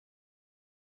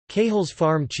Cahill's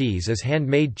Farm cheese is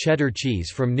handmade cheddar cheese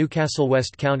from Newcastle,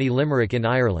 West County, Limerick in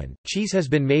Ireland. Cheese has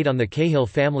been made on the Cahill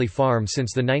family farm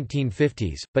since the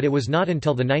 1950s, but it was not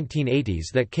until the 1980s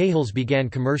that Cahill's began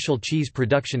commercial cheese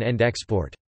production and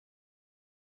export.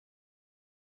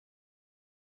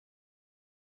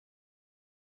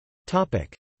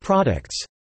 Products.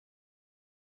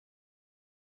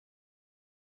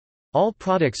 All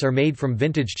products are made from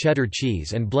vintage cheddar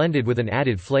cheese and blended with an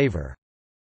added flavor.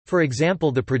 For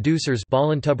example, the producer's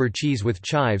Ballintubber cheese with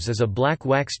chives is a black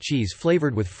wax cheese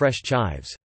flavored with fresh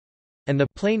chives. And the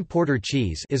plain Porter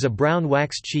cheese is a brown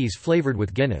wax cheese flavored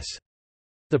with Guinness.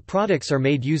 The products are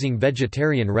made using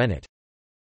vegetarian rennet.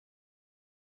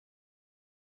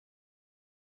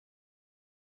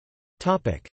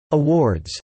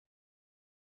 Awards.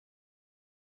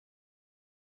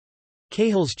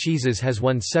 Cahill's Cheeses has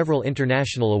won several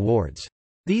international awards.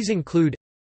 These include: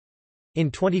 in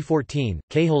 2014,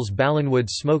 Cahill's Ballinwood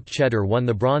Smoked Cheddar won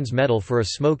the bronze medal for a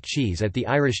smoked cheese at the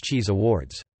Irish Cheese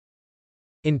Awards.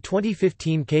 In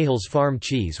 2015, Cahill's Farm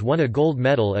Cheese won a gold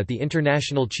medal at the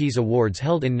International Cheese Awards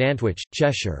held in Nantwich,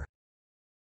 Cheshire.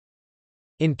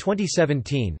 In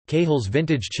 2017, Cahill's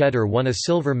Vintage Cheddar won a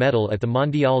silver medal at the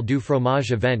Mondial du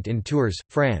Fromage event in Tours,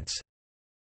 France.